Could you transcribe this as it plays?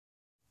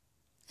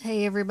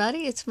Hey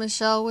everybody, it's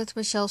Michelle with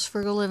Michelle's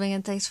Frugal Living,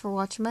 and thanks for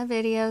watching my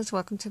videos.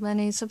 Welcome to my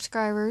new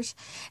subscribers.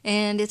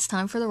 And it's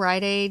time for the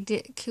Rite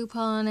Aid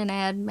coupon and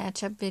ad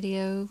matchup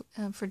video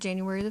for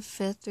January the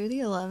 5th through the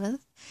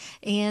 11th.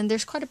 And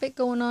there's quite a bit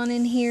going on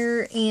in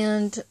here,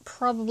 and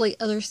probably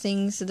other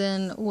things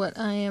than what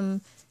I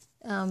am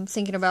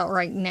thinking about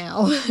right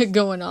now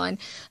going on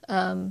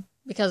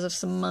because of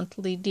some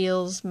monthly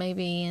deals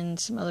maybe and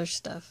some other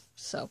stuff.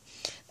 So,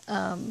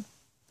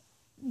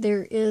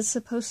 there is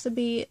supposed to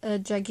be a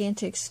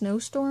gigantic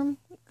snowstorm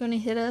going to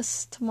hit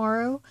us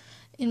tomorrow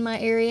in my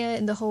area,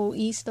 in the whole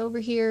east over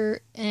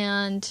here,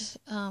 and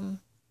I'm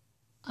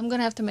going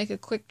to have to make a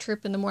quick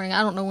trip in the morning.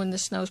 I don't know when the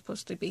snow's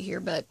supposed to be here,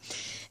 but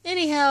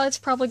anyhow, it's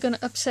probably going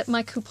to upset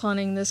my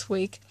couponing this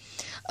week.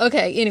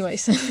 Okay,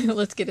 anyways,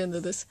 let's get into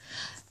this.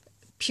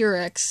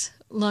 Purex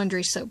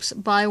laundry soaps.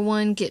 Buy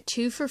one, get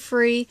two for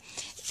free.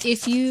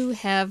 If you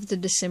have the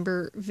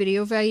December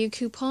video value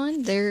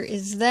coupon, there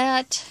is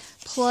that.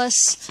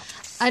 Plus,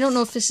 I don't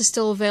know if this is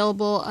still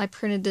available. I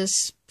printed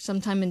this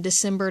sometime in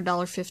December,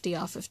 $1.50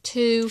 off of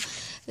two.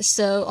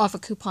 So, off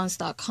of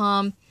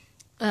coupons.com.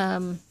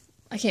 I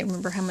can't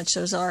remember how much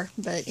those are,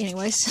 but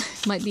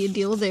anyways, might be a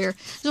deal there.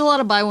 There's a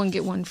lot of buy one,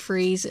 get one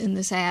frees in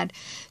this ad.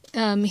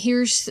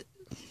 Here's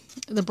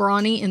the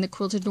Brawny and the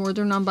Quilted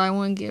Northern on buy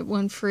one, get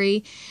one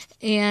free.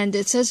 And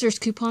it says there's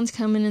coupons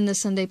coming in the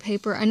Sunday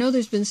paper. I know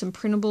there's been some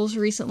printables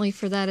recently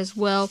for that as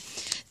well.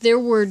 There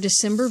were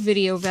December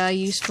video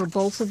values for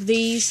both of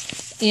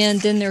these.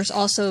 And then there's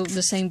also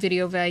the same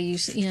video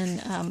values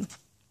in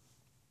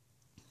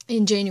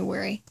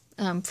January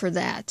for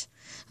that.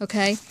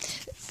 Okay.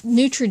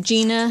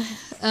 Neutrogena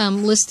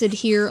listed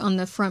here on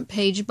the front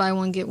page, buy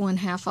one get one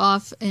half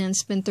off, and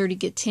spend 30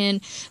 get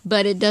 10,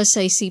 but it does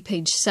say see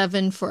page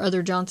 7 for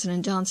other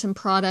Johnson & Johnson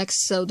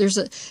products. So there's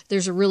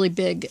a really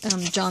big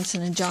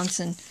Johnson &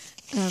 Johnson,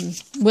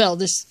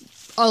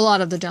 a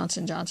lot of the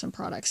Johnson & Johnson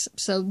products.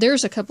 So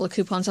there's a couple of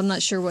coupons. I'm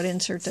not sure what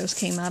insert those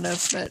came out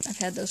of, but I've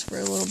had those for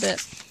a little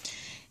bit.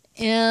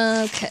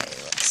 Okay,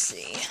 let's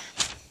see.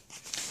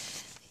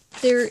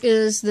 There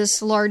is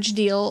this large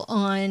deal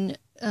on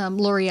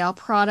L'Oreal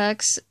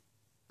products.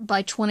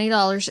 Buy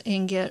 $20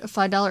 and get a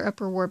 $5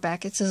 up reward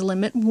back. It says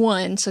limit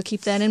 1, so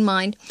keep that in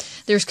mind.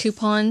 There's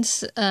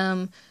coupons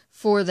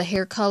for the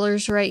hair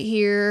colors right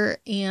here,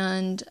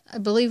 and I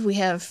believe we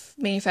have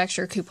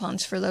manufacturer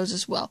coupons for those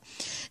as well.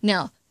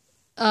 Now,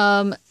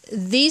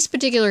 these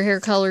particular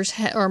hair colors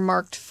are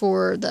marked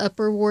for the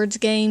Upper Rewards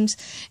games,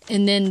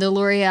 and then the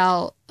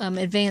L'Oreal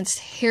advanced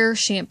hair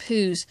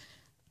shampoos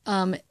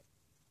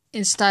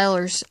and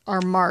stylers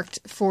are marked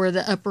for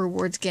the Upper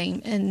Rewards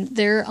game, and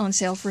they're on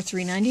sale for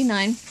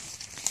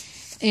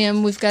 $3.99.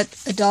 And we've got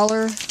a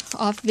 $1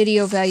 off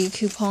video value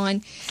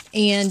coupon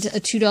and a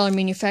 $2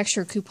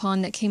 manufacturer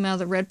coupon that came out of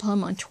the Red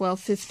Plum on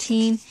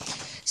 12/15.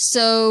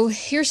 So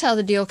here's how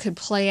the deal could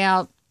play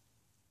out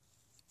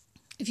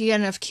if you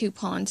got enough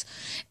coupons.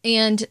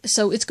 And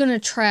so it's going to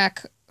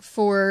track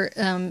for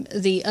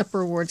the Upper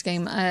Rewards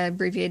game. I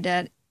abbreviated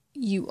that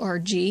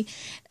URG.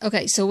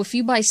 Okay, so if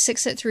you buy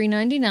 6 at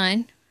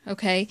 $3.99.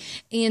 Okay,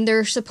 and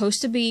there's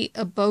supposed to be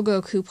a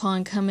BOGO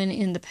coupon coming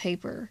in the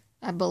paper,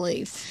 I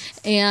believe.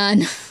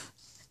 And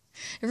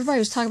everybody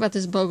was talking about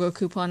this BOGO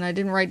coupon. I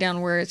didn't write down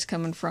where it's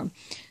coming from.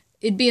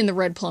 It'd be in the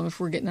Red Plum if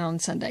we're getting it on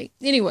Sunday.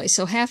 Anyway,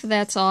 so half of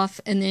that's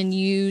off, and then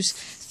use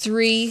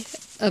 3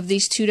 of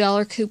these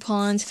 $2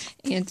 coupons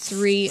and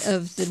 3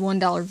 of the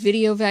 $1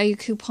 video value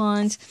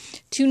coupons.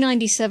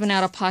 $2.97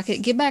 out of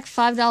pocket. Get back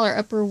 $5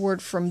 upper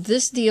reward from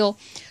this deal.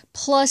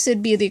 Plus,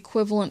 it'd be the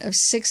equivalent of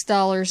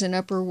 $6 in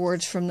upper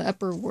rewards from the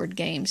Upper Reward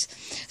games.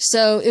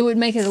 So, it would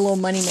make it a little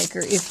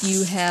moneymaker if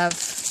you have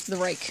the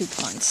right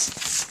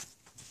coupons.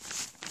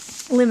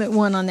 Limit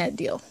 1 on that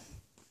deal.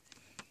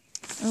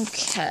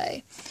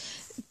 Okay.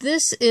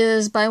 This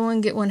is buy one,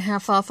 get one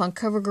half off on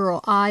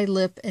CoverGirl eye,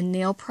 lip, and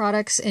nail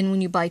products. And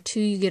when you buy 2,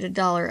 you get a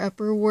 $1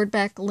 upper reward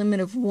back, limit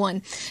of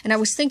 1. And I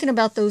was thinking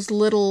about those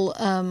little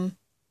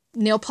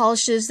nail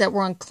polishes that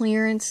were on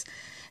clearance.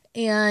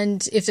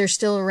 And if they're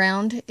still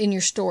around in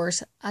your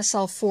stores, I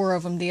saw 4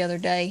 of them the other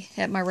day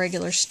at my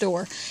regular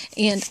store.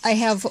 And I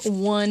have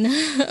one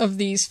of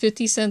these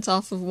 50 cents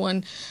off of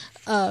one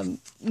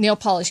nail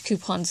polish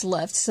coupons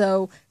left.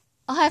 So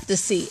I'll have to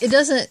see.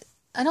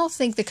 I don't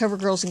think the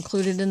CoverGirl's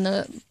included in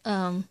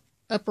the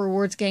Upper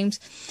Rewards games.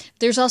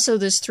 There's also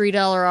this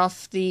 $3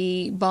 off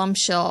the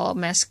Bombshell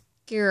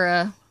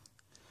mascara.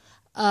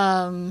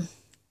 I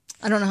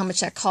don't know how much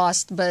that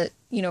cost, but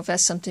you know, if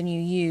that's something you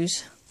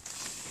use.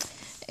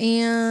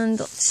 And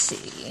let's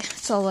see,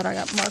 that's all that I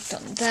got marked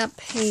on that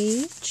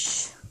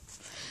page.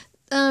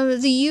 The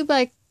U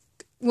by,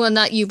 well,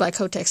 not U by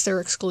Kotex, they're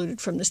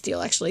excluded from this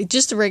deal actually.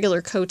 Just the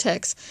regular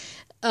Kotex.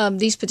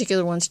 These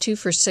particular ones, 2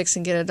 for $6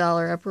 and get a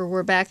 $1 upper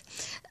reward back.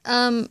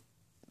 I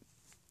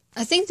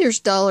think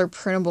there's $1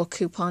 printable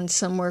coupons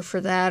somewhere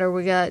for that, or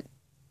we got.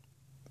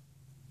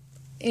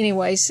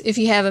 Anyways, if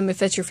you have them, if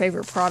that's your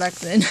favorite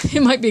product, then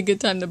it might be a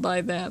good time to buy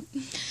that.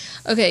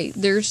 Okay,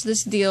 there's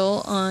this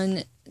deal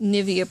on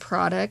Nivea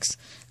products.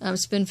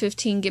 Spend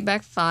 15, get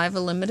back 5, a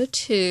limit of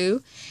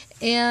 2.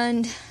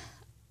 And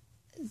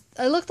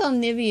I looked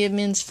on Nivea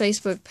Men's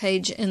Facebook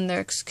page, and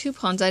there's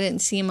coupons. I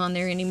didn't see them on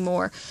there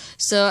anymore.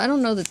 So I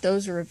don't know that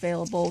those are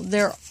available.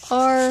 There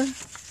are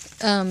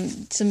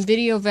some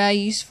video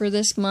values for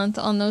this month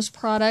on those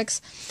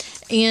products.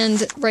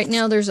 And right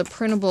now there's a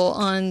printable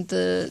on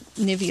the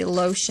Nivea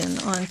lotion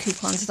on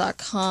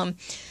coupons.com.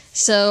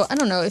 So I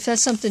don't know. If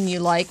that's something you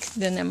like,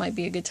 then that might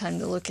be a good time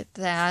to look at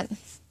that.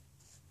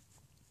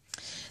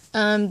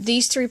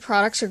 These 3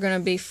 products are going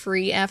to be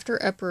free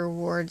after Upper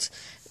Rewards.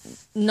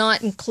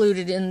 Not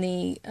included in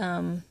the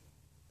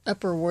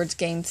Upper Rewards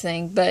game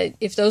thing, but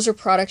if those are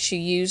products you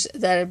use,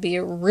 that would be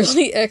a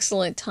really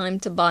excellent time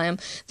to buy them.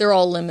 They're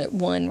all limit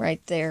 1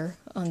 right there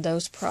on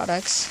those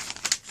products.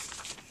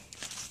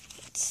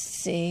 Let's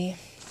see.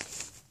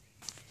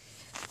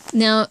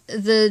 Now,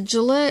 the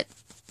Gillette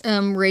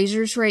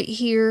razors right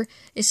here,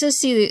 it says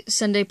see the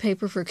Sunday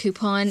paper for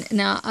coupon.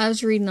 Now, I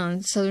was reading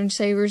on Southern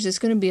Savers, it's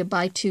going to be a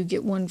buy 2,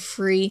 get 1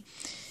 free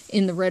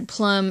in the red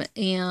plum,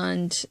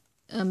 and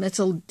it's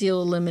a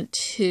deal limit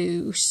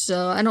 2,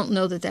 so I don't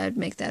know that that would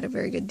make that a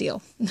very good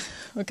deal.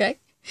 Okay?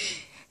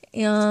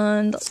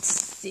 And let's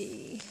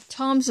see.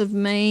 Tom's of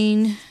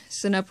Maine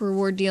is an Upper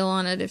Reward deal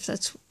on it. If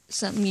that's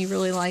something you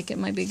really like, it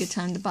might be a good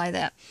time to buy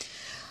that.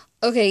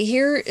 Okay,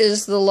 here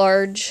is the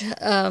large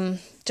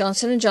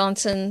Johnson &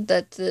 Johnson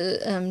that the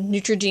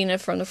Neutrogena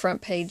from the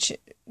front page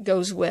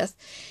goes with.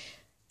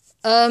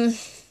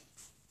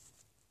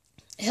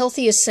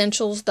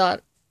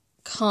 HealthyEssentials.com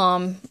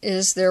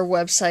is their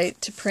website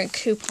to print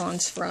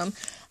coupons from.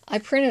 I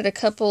printed a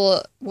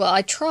couple, well,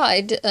 I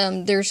tried,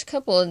 there's a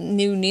couple of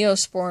new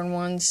Neosporin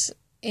ones,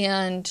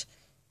 and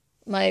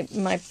my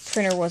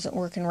printer wasn't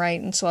working right,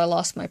 and so I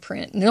lost my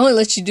print. And it only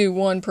lets you do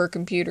 1 per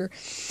computer,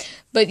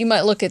 but you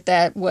might look at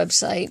that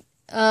website.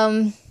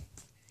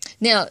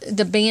 Now,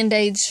 the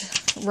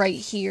Band-Aids right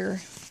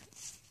here,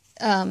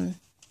 and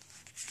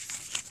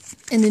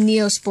the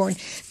Neosporin,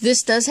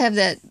 this does have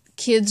that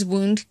kids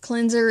wound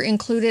cleanser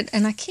included,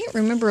 and I can't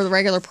remember the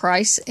regular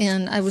price,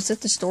 and I was at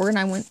the store and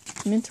I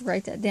meant to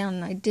write that down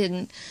and I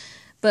didn't,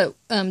 but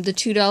the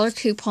 $2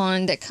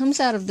 coupon that comes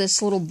out of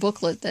this little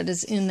booklet that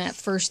is in that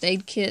first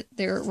aid kit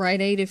there at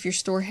Rite Aid, if your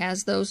store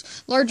has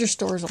those. Larger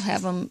stores will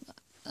have them.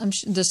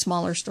 The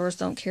smaller stores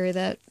don't carry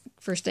that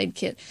first aid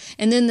kit.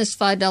 And then this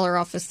 $5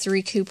 off of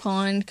 3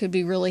 coupon could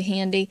be really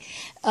handy.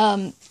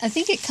 I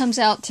think it comes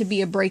out to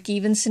be a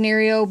break-even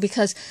scenario,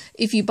 because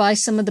if you buy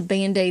some of the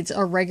Band-Aids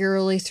are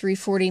regularly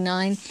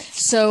 $3.49.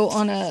 So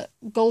on a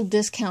gold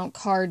discount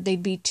card,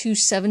 they'd be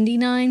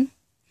 $2.79.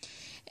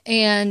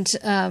 And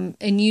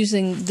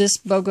using this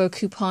BOGO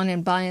coupon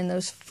and buying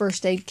those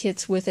first aid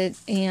kits with it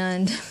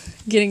and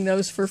getting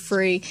those for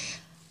free,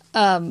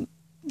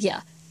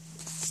 yeah.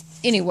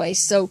 Anyway,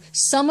 so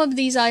some of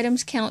these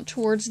items count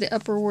towards the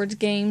Upper Rewards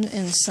game,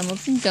 and some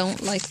of them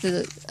don't, like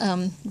the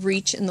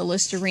Reach and the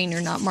Listerine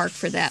are not marked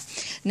for that.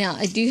 Now,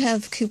 I do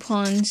have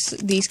coupons,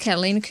 these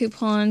Catalina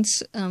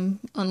coupons on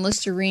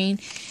Listerine,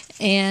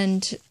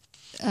 and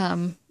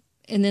then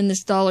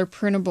this dollar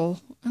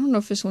printable. I don't know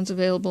if this one's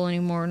available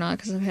anymore or not,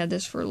 because I've had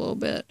this for a little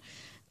bit,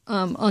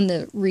 on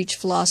the Reach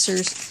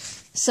flossers.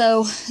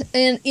 So,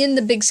 in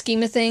the big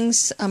scheme of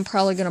things, I'm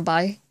probably going to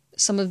buy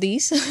some of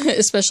these,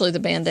 especially the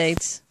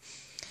Band-Aids.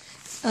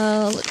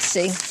 Let's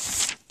see.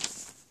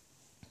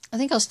 I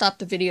think I'll stop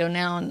the video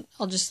now, and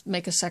I'll just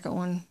make a second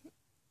one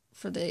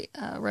for the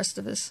rest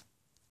of this.